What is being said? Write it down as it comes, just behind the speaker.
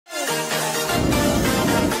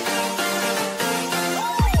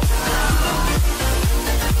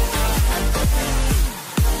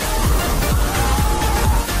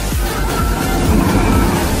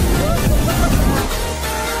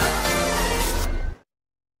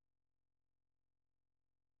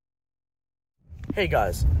Hey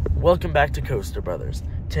guys, welcome back to Coaster Brothers.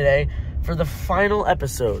 Today, for the final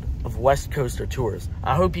episode of West Coaster Tours.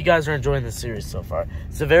 I hope you guys are enjoying the series so far.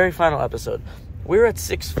 It's the very final episode. We're at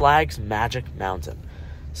Six Flags Magic Mountain.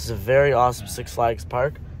 This is a very awesome Six Flags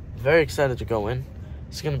park. Very excited to go in.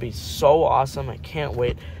 It's going to be so awesome. I can't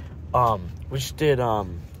wait. We just did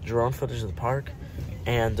drone footage of the park,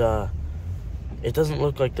 and it doesn't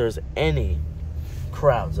look like there's any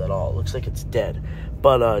crowds at all. It looks like it's dead.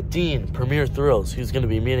 But Dean, Premier Thrills, who's going to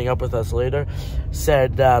be meeting up with us later,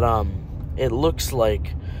 said that it looks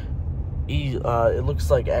like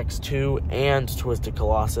X2 and Twisted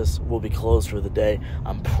Colossus will be closed for the day.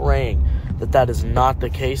 I'm praying that that is not the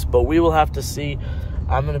case, but we will have to see.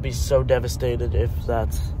 I'm going to be so devastated if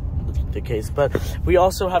that's the case. But we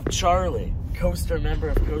also have Charlie, coaster member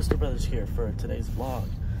of Coaster Brothers, here for today's vlog.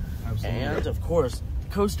 Absolutely. And, of course,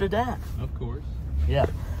 Coaster Dad. Of course. Yeah.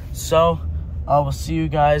 So I will see you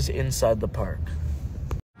guys inside the park.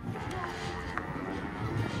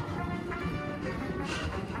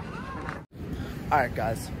 Alright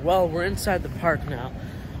guys, well, we're inside the park now.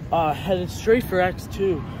 Headed straight for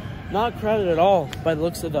X2. Not crowded at all by the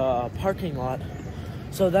looks of the parking lot.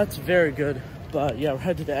 So that's very good. But yeah, we're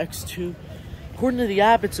headed to X2. According to the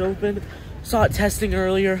app, it's open. Saw it testing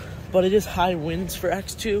earlier, but it is high winds for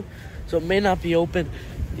X2, so it may not be open.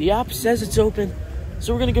 The app says it's open,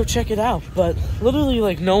 so we're gonna go check it out, but literally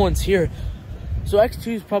like no one's here. So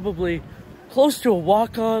X2 is probably close to a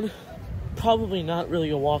walk-on, probably not really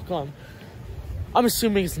a walk-on. I'm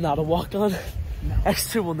assuming it's not a walk-on. No.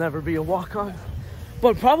 X2 will never be a walk-on,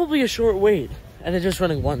 but probably a short wait, and they're just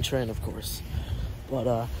running one train, of course.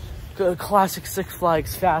 But good classic Six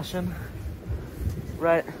Flags fashion,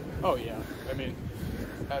 right? Oh yeah, I mean,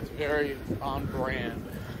 that's very on brand.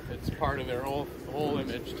 It's part of their whole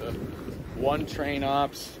image to one train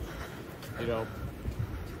ops, you know,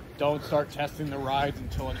 don't start testing the rides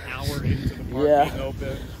until an hour into the park being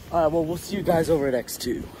open. All right, well, we'll see you guys over at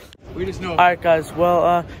X2. We just know. All right, guys,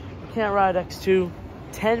 well, can't ride X2.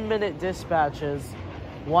 10-minute dispatches,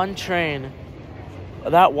 one train.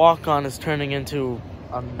 That walk-on is turning into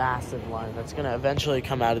a massive line that's going to eventually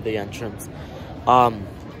come out of the entrance.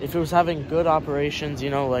 If it was having good operations, you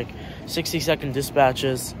know, like 60-second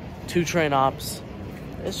dispatches, 2 train ops,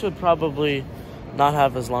 this would probably not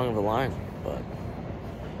have as long of a line. But,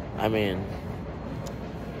 I mean,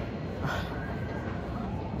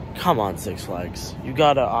 come on, Six Flags. You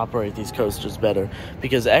got to operate these coasters better,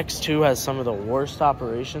 because X2 has some of the worst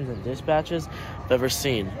operations and dispatches I've ever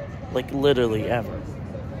seen. Like, literally ever.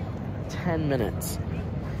 10 minutes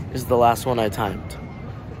is the last one I timed.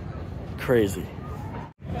 Crazy.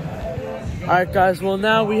 Alright guys, well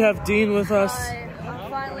now we have Dean with us. Hi, I'm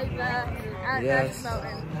finally back at Magic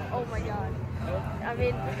Mountain. Oh my god. I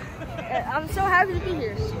mean, I'm so happy to be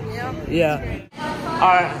here, you know? Yeah.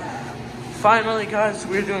 Alright, finally guys,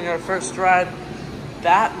 we're doing our first ride.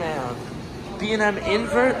 Batman. B&M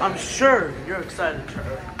Invert. I'm sure you're excited,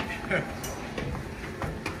 Charlie.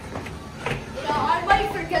 I might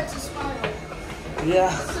forget to smile. Yeah.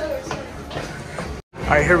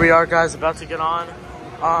 Alright, here we are guys, about to get on.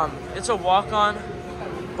 It's a walk-on,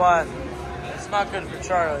 but it's not good for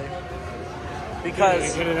Charlie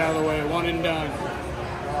because get it out of the way, one and done.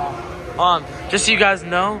 Just so you guys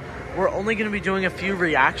know, we're only going to be doing a few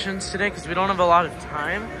reactions today because we don't have a lot of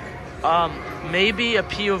time. Maybe a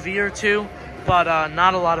POV or two, but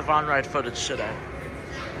not a lot of on-ride footage today.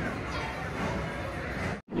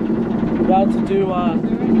 About to do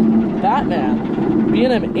Batman,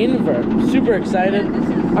 B&M Invert. Super excited.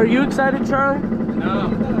 Are you excited, Charlie?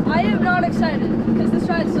 No. I am not excited because this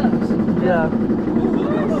ride sucks. Yeah. I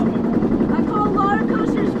call a lot of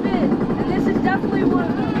coasters mid, and this is definitely one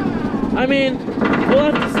of them. I mean,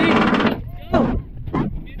 we'll have to see. Go.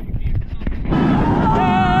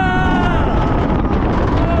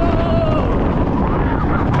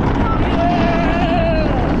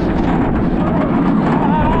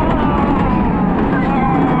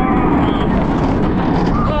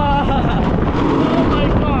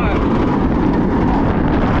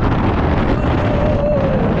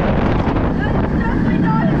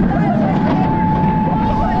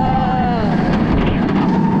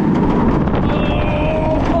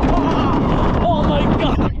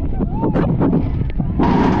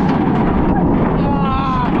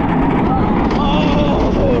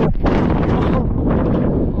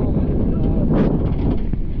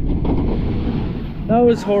 That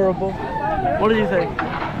was horrible. What did you think?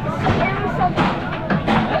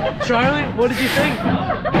 Charlie, what did you think?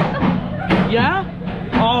 Yeah?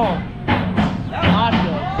 Oh. Not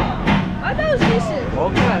good. I thought it was decent.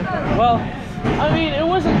 Okay. Well, I mean, it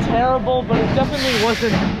wasn't terrible, but it definitely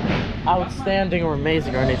wasn't outstanding or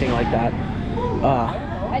amazing or anything like that.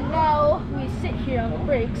 And now we sit here on the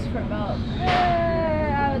brakes for about,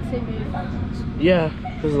 I would say maybe 5 minutes. Yeah,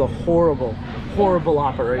 this is a horrible, horrible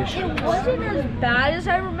operation. It wasn't as bad as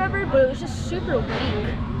I remember, but it was just super weak.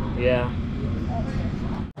 Yeah.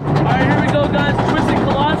 Alright, here we go, guys. Twisted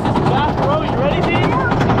Colossus, back row. You ready, B?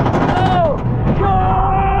 Go! Go!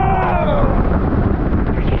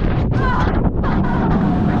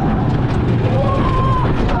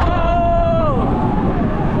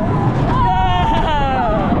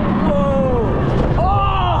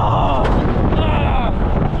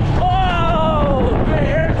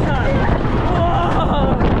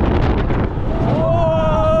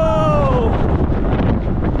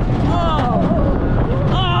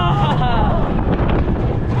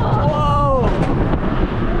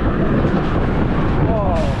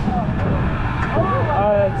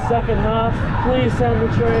 Second half, please send the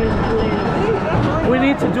train, please. We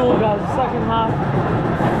need to duel, guys. Second half.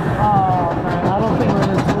 Oh man, I don't think we're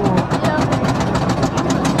gonna duel.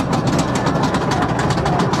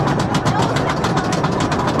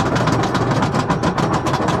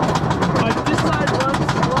 Alright, this side runs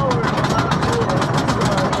slower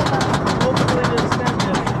hopefully to extend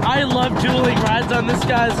it. I love dueling rides on this,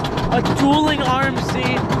 guys. A dueling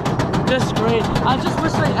RMC, just great. I just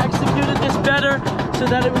wish they executed this better, so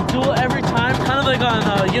that it would duel every time, kind of like on,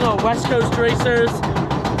 you know, West Coast racers,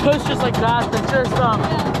 coasters like that. That just,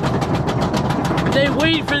 they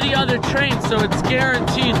wait for the other train, so it's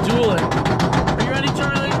guaranteed dueling. Are you ready,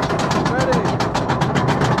 Charlie? Ready.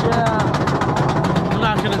 Yeah. I'm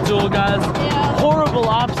not gonna duel, guys. Yeah. Horrible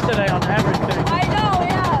ops today on everything. I know,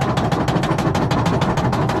 yeah.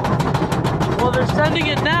 Well, they're sending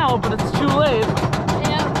it now, but it's too late.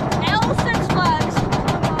 Yeah. L6 flags.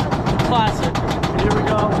 Classic. Here we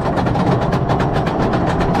go.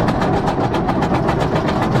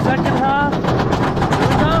 Second half. Here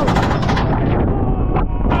we go.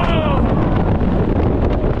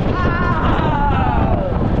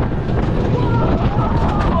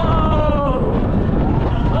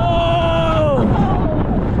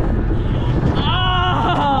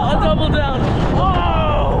 A double down.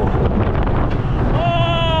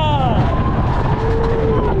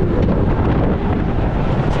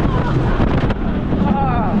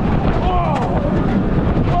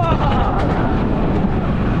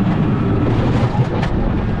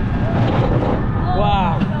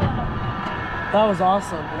 That was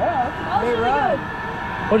awesome. That was really good.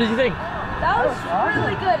 What did you think? That was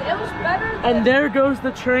really good. It was better than... And there goes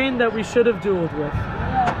the train that we should have dueled with.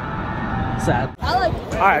 Yeah. Sad. I like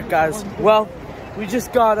it. Alright guys, well, we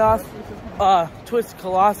just got off Twisted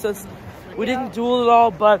Colossus. We didn't duel at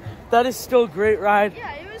all, but that is still a great ride.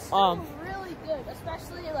 Yeah, it was still really good,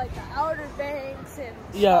 especially like the Outer Banks and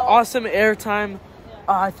yeah, stuff. awesome airtime.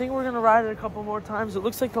 I think we're gonna ride it a couple more times. It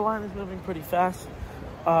looks like the line is moving pretty fast.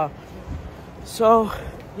 So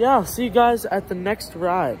yeah, I'll see you guys at the next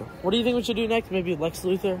ride. What do you think we should do next? Maybe Lex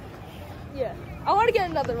Luthor? Yeah. I want to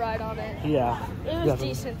get another ride on it. Yeah. It was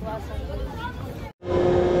decent last time.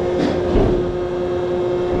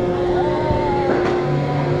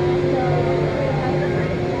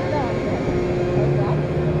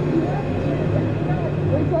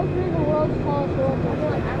 We go through the world's tallest roller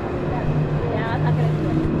coaster. Yeah, I'm not gonna do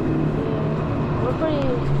it. We're pretty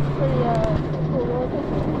cool roller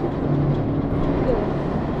coaster. Good.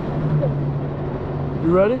 You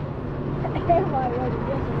ready? Am I ready?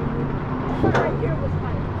 Yes, I am. Right here was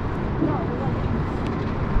fine. No,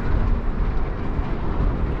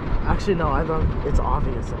 Actually, no, I don't. It's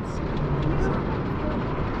obvious.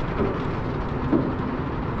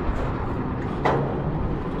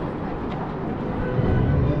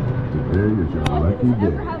 Today is your lucky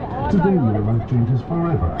day. Today your life changes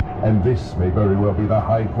forever, and this may very well be the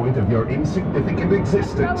high point of your insignificant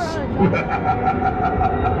existence.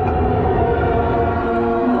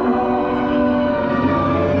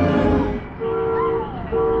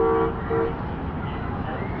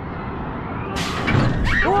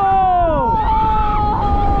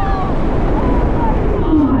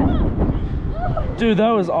 Dude,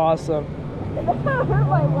 that was awesome. It hurt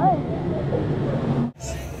my leg.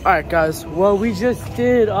 Alright guys, well we just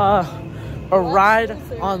did a ride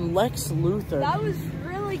on Lex Luthor. That was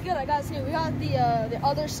really good, I gotta say. We got the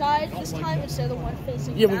other side this time instead of the one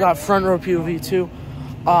facing Yeah, we back. got front row POV too.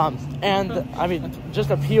 And I mean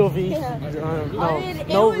just a POV. Yeah.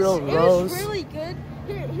 No real rows. It was really good.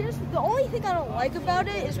 Here's the only thing I don't like about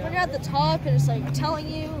it is when you're at the top and it's like telling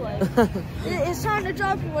you like it's time to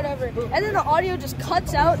drop or whatever, and then the audio just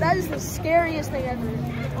cuts out. That is the scariest thing ever.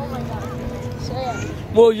 Oh my god. So yeah.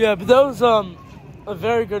 Well, yeah, but a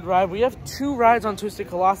very good ride. We have 2 rides on Twisted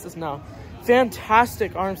Colossus now.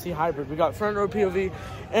 Fantastic RMC hybrid. We got front row POV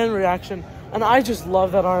and reaction, and I just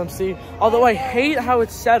love that RMC. Although I hate how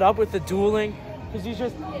it's set up with the dueling, because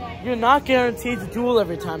you're not guaranteed to duel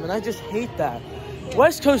every time, and I just hate that.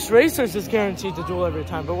 West Coast Racers is guaranteed to duel every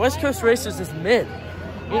time, but West Coast Racers is mid.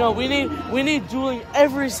 You know, we need dueling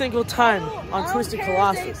every single time on Twisted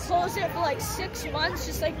Colossus. They close it for like 6 months,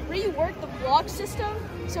 just like rework the block system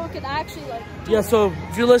so it can actually like. Yeah, so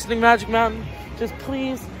if you're listening, Magic Mountain, just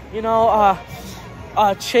please, you know,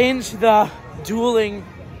 change the dueling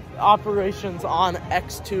operations on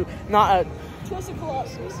X2, not Twisted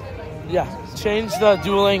Colossus. Yeah, change the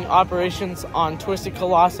dueling operations on Twisted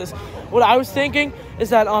Colossus. What I was thinking is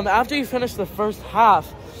that after you finish the first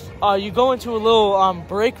half, you go into a little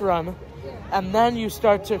brake run, and then you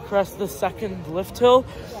start to crest the second lift hill.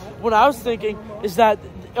 What I was thinking is that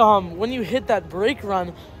when you hit that brake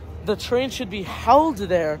run, the train should be held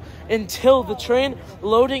there until the train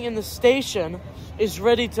loading in the station is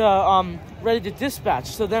ready to dispatch.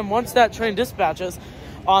 So then once that train dispatches,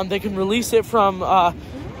 they can release it from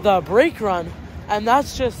the brake run, and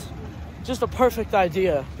that's just a perfect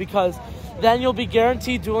idea, because then you'll be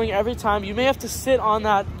guaranteed dueling every time. You may have to sit on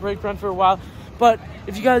that brake run for a while, but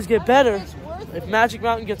if you guys get better, if Magic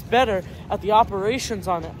Mountain gets better at the operations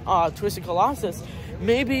on Twisted Colossus,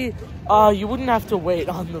 maybe you wouldn't have to wait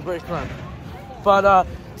on the brake run. But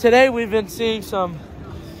today we've been seeing some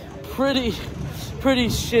pretty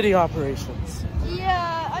shitty operations.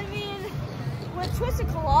 Yeah, I mean, with Twisted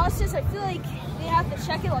Colossus, I feel like they have to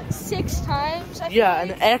check it like 6 times. Yeah,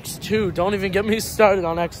 and X2, don't even get me started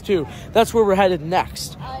on X2. That's where we're headed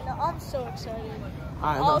next. I know, I'm so excited.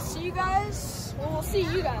 I know. I'll see you guys. Well, we'll see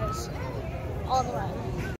you guys on the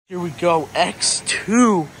ride. Here we go,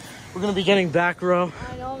 X2. We're gonna be getting back row.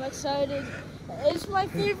 I know, I'm excited. It's my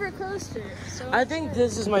favorite coaster. So I think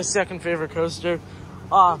this is my second favorite coaster.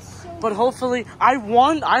 But hopefully, I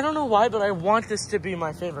don't know why, but I want this to be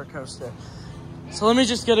my favorite coaster. So let me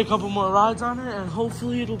just get a couple more rides on it, and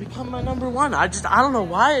hopefully it'll become my number 1. I don't know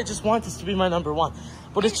why, I just want this to be my number 1.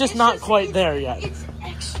 But it's just not quite there yet. It's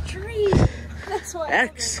extreme. That's why.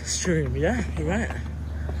 Extreme, yeah, you're right.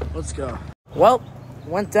 Let's go. Well,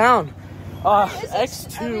 went down.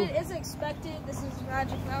 X2. I mean, it's expected. This is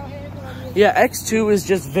Magic Mountain. Yeah, X2 is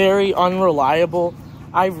just very unreliable.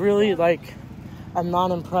 I really, I'm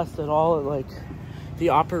not impressed at all at, the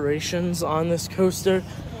operations on this coaster.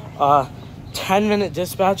 10-minute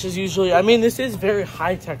dispatches usually. I mean, this is very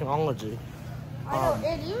high technology. I know,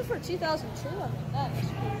 and even for 2002, I mean, that is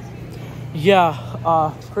crazy.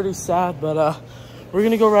 Yeah, pretty sad, but we're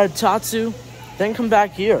gonna go ride Tatsu, then come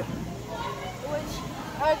back here.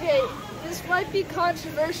 Okay, this might be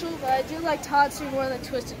controversial, but I do like Tatsu more than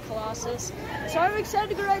Twisted Colossus. So I'm excited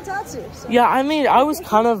to go ride Tatsu. So. Yeah, I mean, I was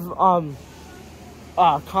kind of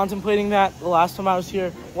contemplating that the last time I was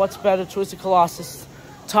here. What's better, Twisted Colossus,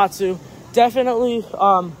 Tatsu? Definitely,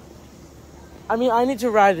 I mean, I need to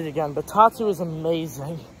ride it again, but Tatsu is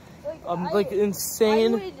amazing.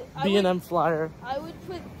 Insane B&M flyer. I would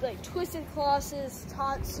put, Twisted Colossus,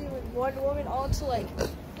 Tatsu, and Wonder Woman onto,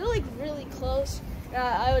 they're, really close.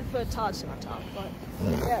 I would put Tatsu on top, but,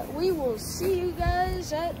 yeah, we will see you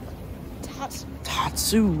guys at Tatsu.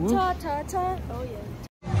 Tatsu? Ta-ta-ta. Oh,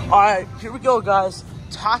 yeah. Alright, here we go, guys.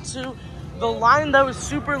 Tatsu. The line that was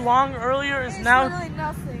super long earlier is now really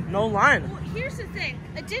nothing. No line. Well, here's the thing.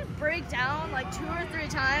 It did break down 2 or 3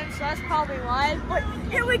 times, so that's probably why. But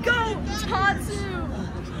here we go, Tatsu.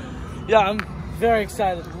 Yeah, I'm very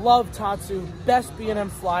excited. Love Tatsu. Best B&M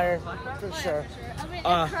flyer for sure. I mean, it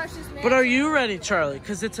crushes me. But are you ready, Charlie?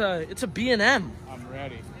 Because it's a B&M. I'm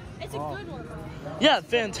ready. It's a good one, though. Yeah,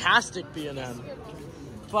 fantastic B&M.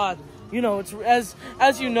 But you know, it's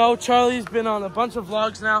as you know, Charlie's been on a bunch of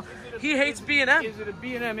vlogs now. He hates B&M. Is it a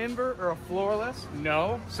B&M Ember or a floorless?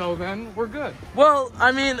 No. So then we're good. Well,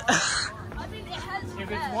 I mean, I mean, it has If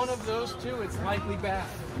best. it's one of those two, it's likely bad.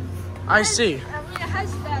 I see. I mean, it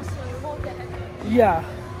has best, so it won't get hit. Yeah,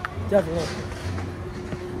 definitely.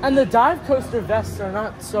 And the dive coaster vests are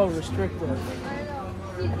not so restrictive. I know.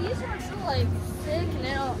 See, these ones are thick and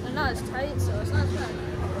they're not as tight, so it's not as bad.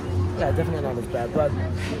 Yeah, definitely not as bad. But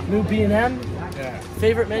new B&M, Yeah.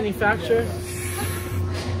 favorite manufacturer?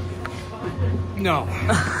 No.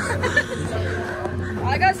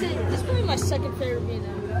 I gotta say, this is probably my second favorite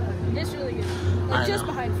B&M. It's really good. Just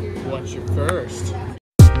behind Fury. What's your first?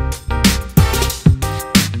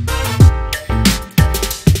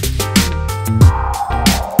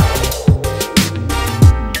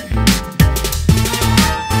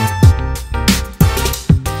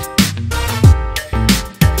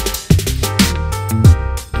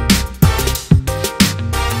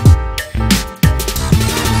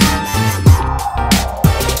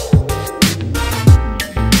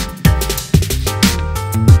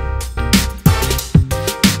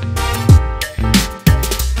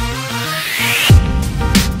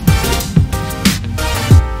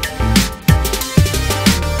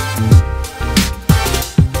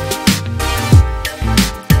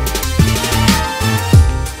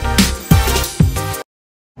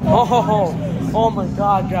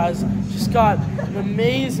 god, guys. Just got an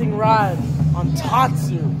amazing ride on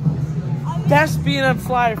Tatsu. Best B&M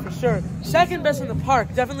flyer for sure. Second best in the park.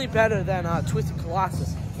 Definitely better than Twisted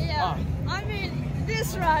Colossus. Yeah. I mean,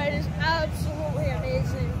 this ride is absolutely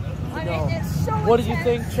amazing. I mean, it's so What did you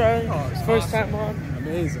intense. think, Charlie? First awesome. time on?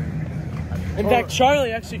 Amazing. In fact,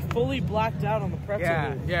 Charlie actually fully blacked out on the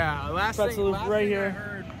pretzel loop. Yeah. Last Pretzel loop thing right I here.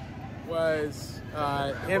 heard was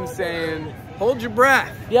him saying, "Hold your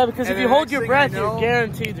breath." Yeah, because And if you the hold next your thing breath, I know, you're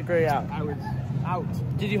guaranteed to gray out. I was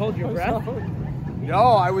out. Did you hold your breath? No,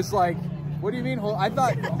 I was like, "What do you mean?" I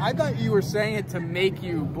thought you were saying it to make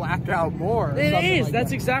you black out more. Or It something is. like That's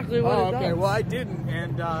that. exactly what Oh, it does. okay. Well, I didn't,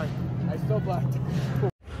 and I still blacked.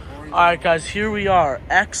 All right, guys, here we are,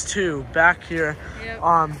 X2 back here.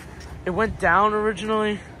 Yep. It went down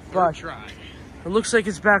originally, but Try. it looks like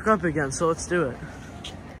it's back up again. So let's do it.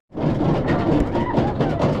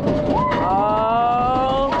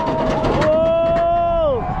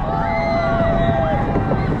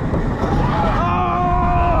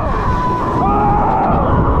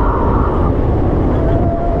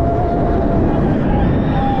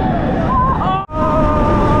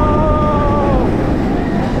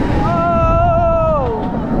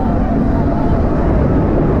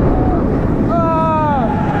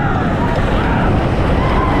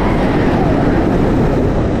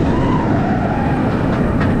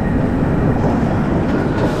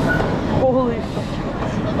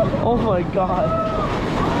 Oh my god.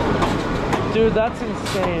 Dude, that's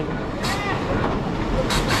insane. It's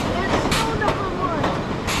so number one.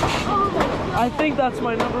 Oh my god. I think that's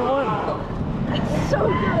my number one. It's so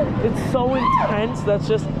good. It's so intense that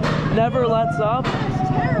just never lets up. It's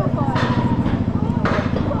terrifying.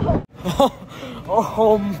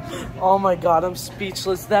 Oh my god, I'm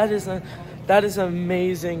speechless. That is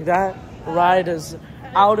amazing. That ride is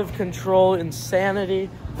out of control, insanity.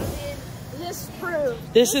 This proves.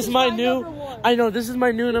 This is my new, number one. I know, this is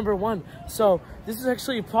my new number one. So this is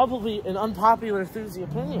actually probably an unpopular Thursday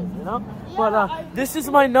opinion, you know? Yeah, But this is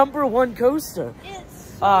my number one coaster.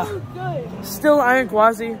 It's so good. Still Iron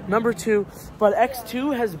Gwazi, number two, but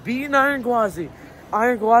X2 has beaten Iron Gwazi.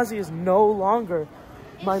 Iron Gwazi is no longer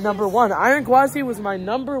my number one. Iron Gwazi was my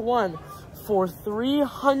number one for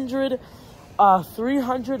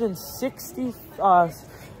 360,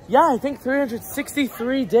 I think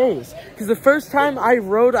 363 days. Because the first time I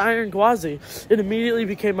rode Iron Gwazi, it immediately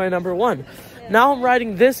became my number one. Now I'm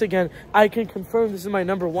riding this again. I can confirm this is my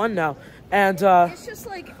number one now. And It's just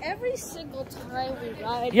like every single time we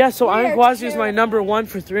ride. yeah, so we Iron are Gwazi is my terrified. number one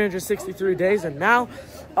for 363 days, and now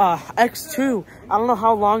X2, I don't know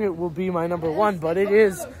how long it will be my number one, but it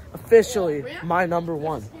is officially my number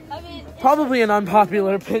one. I mean, it's Probably an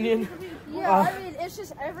unpopular opinion. yeah, I mean, it's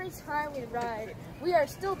just every time we ride, we are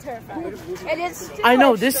still terrified. And it's still I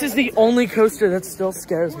know, like this is straight. the only coaster that still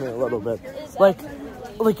scares me a little bit. Like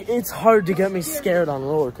it's hard to get me scared on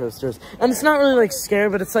roller coasters. And it's not really like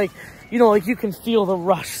scared, but it's like, you know, like you can feel the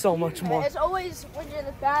rush so much more. It's always when you're in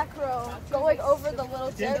the back row, going over the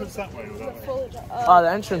little dip. The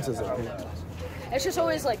entrance is up here. It's just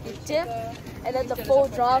always like you dip, and then the full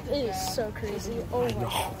drop. It is so crazy. Oh my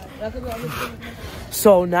god.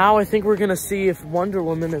 So now I think we're gonna see if Wonder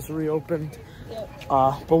Woman is reopened. Yep.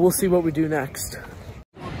 But we'll see what we do next.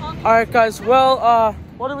 Alright guys, well,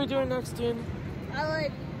 what are we doing next, Dean? I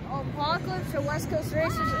like Apocalypse or West Coast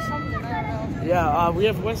Racers or something. I don't know. Yeah, we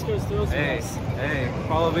have West Coast Thrills with us. Hey,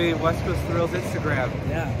 follow me, West Coast Thrills Instagram.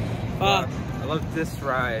 Yeah. I love this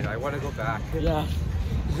ride. I want to go back. Yeah.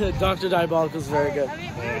 Dr. Diabolical is very good. I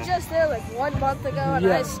mean, we were just there like 1 month ago, and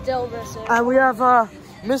Yeah. I still miss it. And we have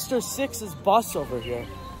Mr. Six's bus over here.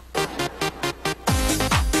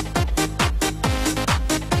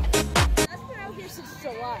 That's been out here since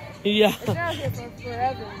July. Yeah. It's been out here for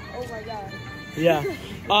forever. Oh my god. Yeah.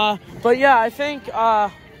 But yeah, I think,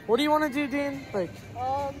 what do you want to do, Dean? Like,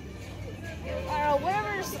 I don't know,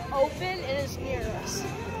 whatever's open and is near us.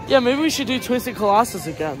 yeah, maybe we should do Twisted Colossus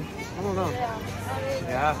again. I don't know. Yeah. I mean,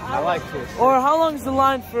 Yeah, I like this. Or how long is the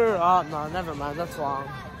line for, no, never mind, that's long.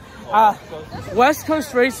 West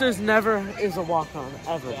Coast Racers never is a walk-on,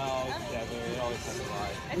 ever. it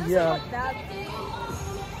doesn't Yeah. look that big.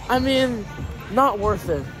 I mean, not worth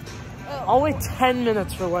it. Oh. I'll wait 10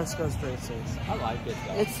 minutes for West Coast Racers. I like it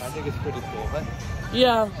though. It's- I think it's pretty cool. But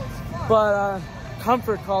Yeah, but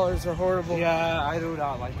comfort collars are horrible. yeah, I do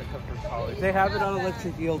not like the comfort collars. They have it on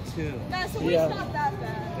electric eel too. Yeah, so Yeah. it's not that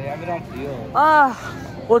bad. They have it on eel.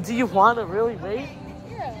 Well, do you want to really wait?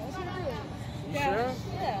 Yeah, let's do it. Yeah. Sure?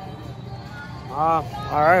 Yeah. All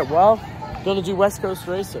right, well, gonna do West Coast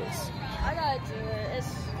Racers. I gotta do it.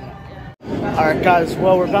 It's, All right, guys,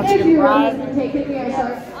 well, we're about to get a ride.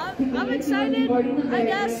 I'm excited, I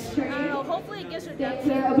guess. I don't know, hopefully it gets her depth,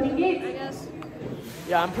 I guess.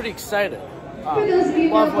 Yeah, I'm pretty excited.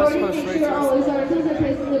 Love West Coast Racers.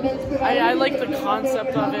 I like the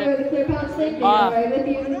concept of it.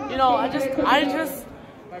 You know,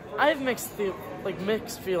 I have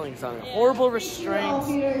mixed feelings on it. Horrible restraints,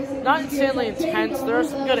 not insanely intense. There are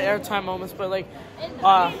some good airtime moments, but like,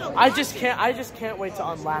 I just can't wait to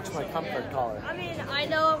unlatch my comfort collar. I mean, I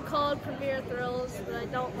know I'm called Premier Thrills, but I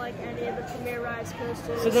don't like any of the Premier Rides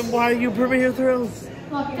coasters. So then why are you Premier Thrills?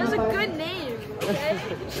 It's a good name, okay?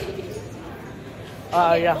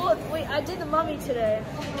 Yeah. Look, wait, I did the Mummy today.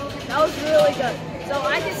 That was really good. So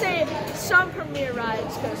I can say some Premier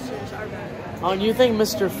Rides coasters are better. Oh, and you think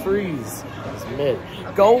Mr. Freeze is mid?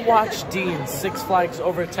 Go watch Dean's Six Flags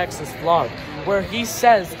Over Texas vlog, where he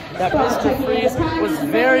says that Mr. Freeze was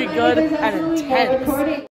very good and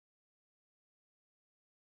intense.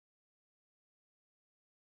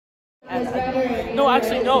 No,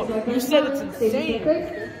 actually, no. You said it's insane.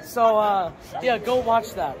 So, yeah, go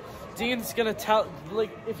watch that. Dean's gonna tell,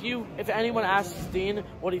 like, if anyone asks Dean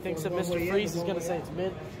what he thinks of Mr. Freeze, he's gonna say it's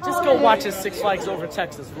mid. Just go watch his Six Flags Over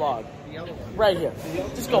Texas vlog. Right here.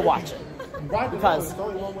 Just go watch it. Because he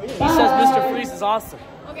says Mr. Freeze is awesome.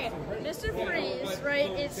 Okay, Mr. Freeze, right?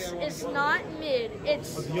 It's not mid. It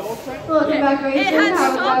has some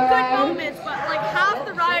good moments, but like half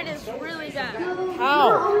the ride is really bad.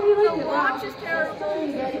 How? The launch is terrible.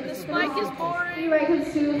 The spike is boring,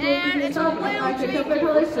 and it's a little too.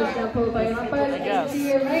 I guess.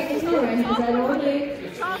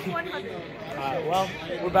 Top 100. Well,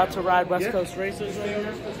 we're about to ride West Coast Racers right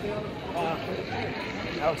now.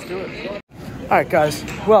 Let's do it. Alright, guys.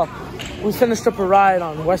 Well, we finished up a ride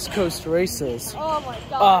on West Coast Racers. Oh my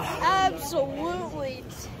god. Absolutely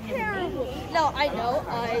terrible. Now, I know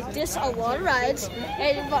I diss a lot of rides,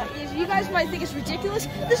 and you guys might think it's ridiculous.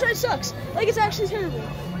 This ride sucks. Like, it's actually terrible.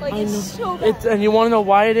 Like, it's so bad. And you want to know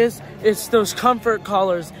why it is? It's those comfort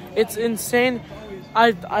collars. It's insane.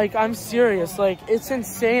 I'm serious. Like, it's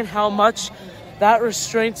insane how much that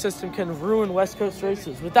restraint system can ruin West Coast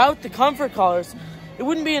Racers. Without the comfort collars, it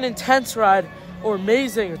wouldn't be an intense ride or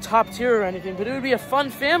amazing or top tier or anything, but it would be a fun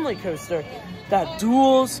family coaster that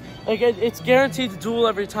duels. Like, it's guaranteed to duel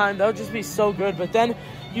every time. That would just be so good. But then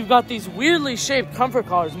you've got these weirdly shaped comfort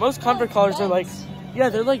collars. Most comfort collars are like, yeah,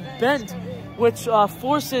 they're like bent, which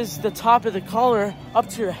forces the top of the collar up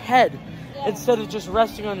to your head instead of just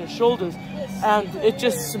resting on your shoulders, and it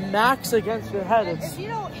just smacks against your head. If you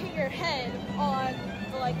don't hit your head on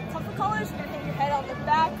the comfort collars, you're gonna hit your head on the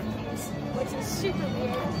back piece, which is super weird,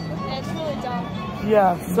 and it's really dumb.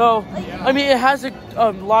 Yeah, so I mean, it has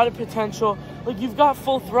a lot of potential. Like, you've got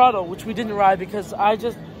Full Throttle, which we didn't ride because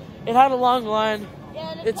it had a long line.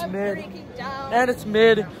 And it's mid, down. and it's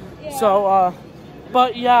mid. Yeah. So,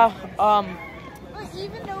 but yeah. But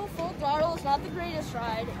even though Full Throttle is not the greatest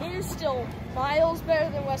ride, it is still miles better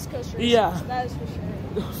than West Coast Racers. Yeah, that is for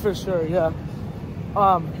sure. For sure, yeah.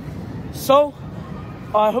 So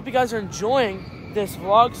I hope you guys are enjoying this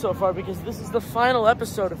vlog so far, because this is the final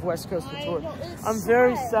episode of West Coast Tour. I'm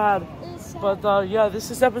very sad. But yeah,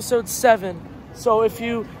 this is episode 7. So if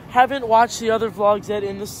you haven't watched the other vlogs yet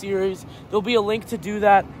in the series, there'll be a link to do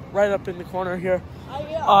that right up in the corner here.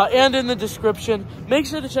 And in the description. Make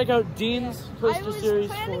sure to check out Dean's Coaster Series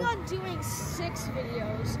 4. I was planning on doing 6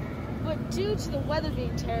 videos, but due to the weather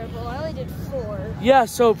being terrible, I only did 4. Yeah,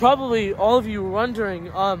 so probably all of you were wondering,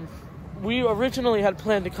 we originally had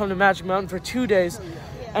planned to come to Magic Mountain for 2 days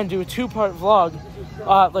and do a 2-part vlog,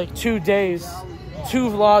 like 2 days, 2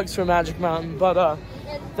 vlogs for Magic Mountain, but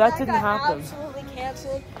that didn't happen. Absolutely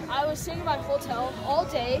canceled. I was sitting in my hotel all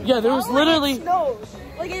day. Yeah, there was literally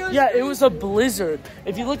it was a blizzard.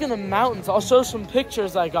 If you look in the mountains, I'll show some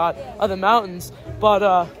pictures I got of the mountains,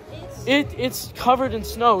 but it's covered in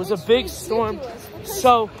snow. It was a big storm.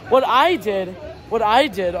 So what I did,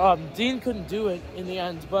 Dean couldn't do it in the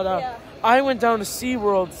end, but I went down to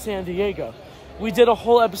SeaWorld San Diego. We did a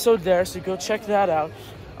whole episode there, so go check that out.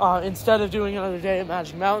 Instead of doing another day at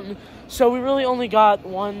Magic Mountain. So we really only got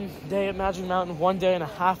 1 day at Magic Mountain, 1 day and a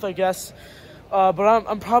half, I guess. But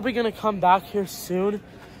I'm probably going to come back here soon,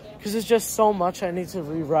 because there's just so much I need to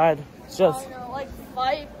re-ride. It's just... like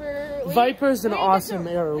Viper. Viper's an awesome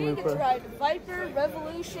aero looper. We get to ride Viper,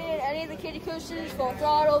 Revolution, any of the kiddie coasters, Full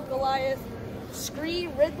Throttle, Goliath,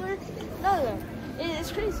 Scream, Riddler. None of them.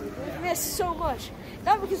 It's crazy. We've missed so much.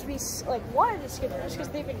 Not because we wanted to skip it, just because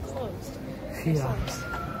they've been closed. Yeah.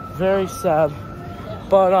 Very sad.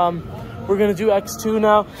 But we're gonna do X2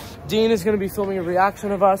 now. Dean is gonna be filming a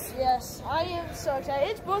reaction of us. Yes, I am so excited.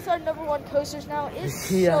 It's both our #1 coasters now.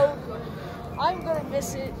 It's yeah. so good. I'm gonna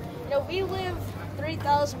miss it. You know, we live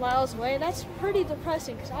 3,000 miles away, and that's pretty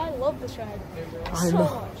depressing because I love this ride I so know.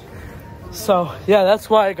 much. So yeah, that's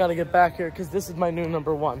why I gotta get back here because this is my new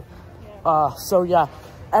number one. So yeah,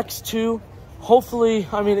 X2. Hopefully,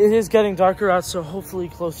 I mean it is getting darker out, so hopefully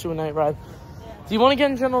close to a night ride. Do you want to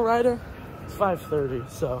get in General Rider? It's 5:30,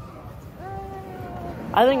 so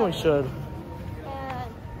I think we should.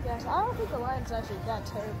 Yes, I don't think the line's actually that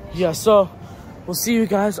terrible. Yeah, so we'll see you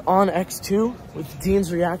guys on X2 with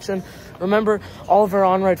Dean's reaction. Remember, all of our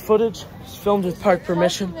on-ride footage is filmed with park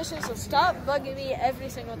permission. Park permission, so stop bugging me every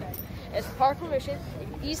single day. It's park permission. You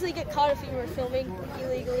can easily get caught if you were filming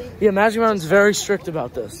illegally. Yeah, Magic Mountain's very strict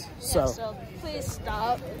about this. Yeah, so please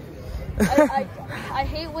stop. I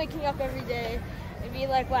hate waking up every day and being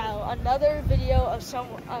like, wow, another video of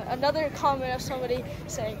another comment of somebody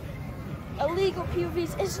saying, illegal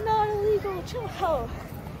POVs is not illegal, chill out.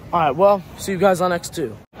 All right, well, see you guys on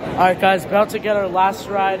X2. All right, guys, about to get our last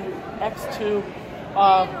ride, X2.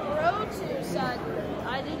 Row 2, son.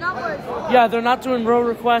 I did not work for that. Yeah, they're not doing row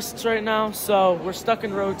requests right now, so we're stuck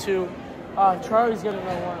in row 2. Charlie's getting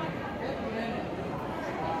row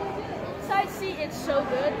 1. Side seat, it's so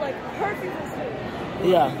good, like perfectly smooth.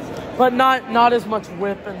 Yeah, but not as much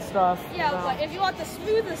whip and stuff. Yeah, No. but if you want the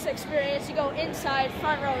smoothest experience, you go inside,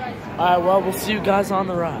 front row, right. All right, well, we'll see you guys on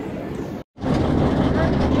the ride.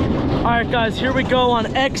 All right, guys, here we go on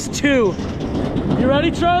X2. You ready,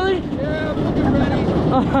 Charlie? Yeah, I'm looking ready.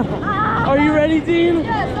 Are you ready, Dean?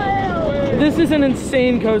 Yes, I am. This is an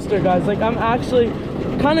insane coaster, guys. Like, I'm actually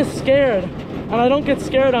kind of scared, and I don't get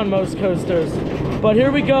scared on most coasters. But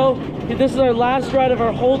here we go. This is our last ride of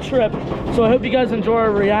our whole trip, so I hope you guys enjoy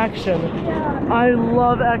our reaction. Yeah. I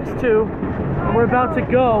love X2, and we're about to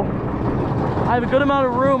go. I have a good amount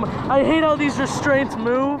of room. I hate how these restraints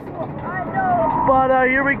move, I know. but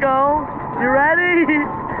here we go. You ready?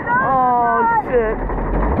 Oh, shit.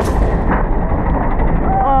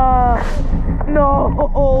 No, bro.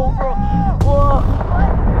 Whoa. Whoa.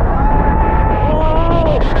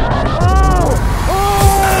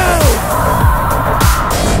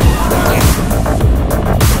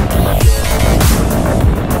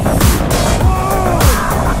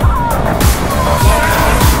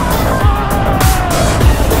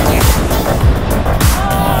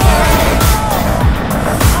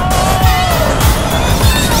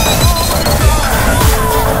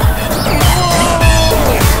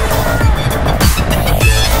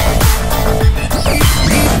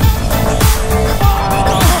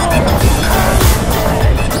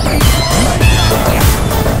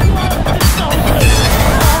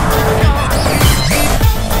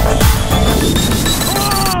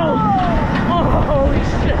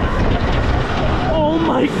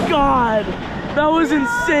 That was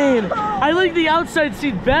insane. I like the outside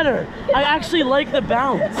seat better. I actually like the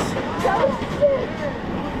bounce.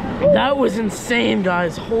 That was insane,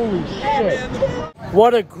 guys. Holy shit.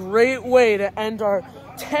 What a great way to end our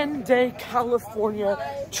 10-day California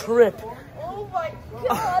trip. Oh my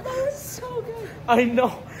god, that was so good. I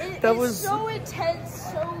know. That was so intense,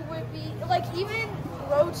 so whippy. Like even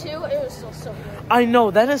row 2, it was still so good. I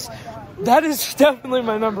know. That is definitely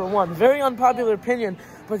my number one. Very unpopular opinion,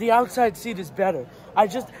 but the outside seat is better. I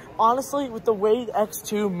just honestly, with the way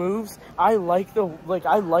X2 moves, I like the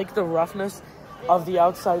roughness of the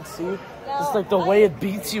outside seat. It's like the way it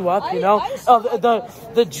beats you up, you know?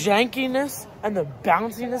 The jankiness and the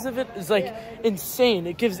bounciness of it is like insane.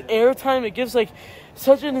 It gives airtime. It gives like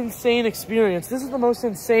such an insane experience. This is the most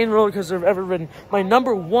insane roller coaster I've ever ridden. My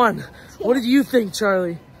number one. What did you think,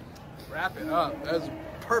 Charlie? Wrap it up. That was a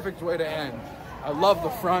perfect way to end. I love the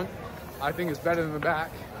front. I think it's better than the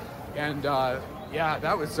back. And yeah,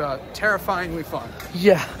 that was terrifyingly fun.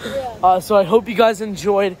 Yeah. So I hope you guys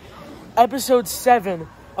enjoyed episode 7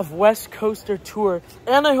 of West Coaster Tour,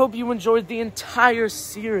 and I hope you enjoyed the entire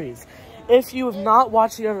series. If you have not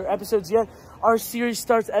watched the other episodes yet, our series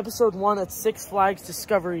starts episode 1 at Six Flags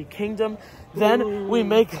Discovery Kingdom. Then we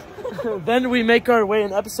make our way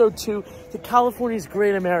in episode 2 to California's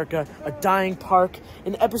Great America, a dying park.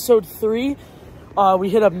 In episode 3, we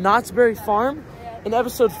hit up Knott's Berry Farm. In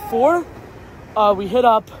episode 4, we hit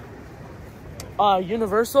up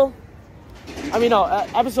Universal.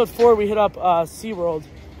 Episode 4 we hit up SeaWorld.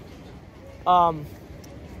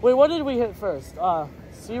 Wait, what did we hit first?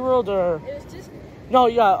 SeaWorld or? It was Disney. No,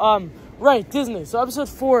 yeah, right, Disney. So episode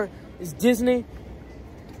 4 is Disney.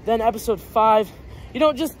 Then episode 5. You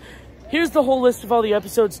know, just, here's the whole list of all the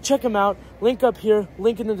episodes. Check them out. Link up here,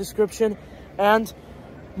 link in the description. And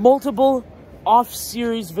multiple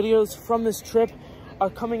off-series videos from this trip are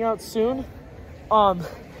coming out soon.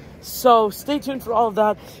 So stay tuned for all of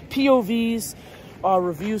that. POVs,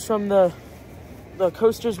 reviews from the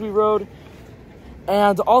coasters we rode,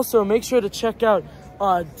 And also make sure to check out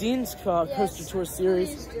Dean's Coaster Tour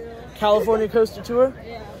series, Please do. California Coaster Tour.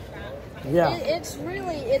 Yeah. Yeah. It's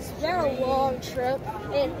been a long trip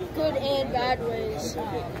in good and bad ways.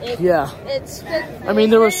 Yeah. It's been. I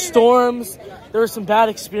mean, there were storms. There were some bad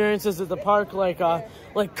experiences at the park, like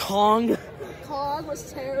Kong. Kong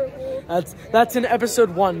was terrible. That's in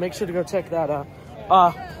episode 1. Make sure to go check that out.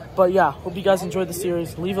 But yeah, hope you guys enjoyed the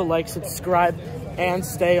series. Leave a like, subscribe, and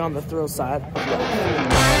stay on the thrill side.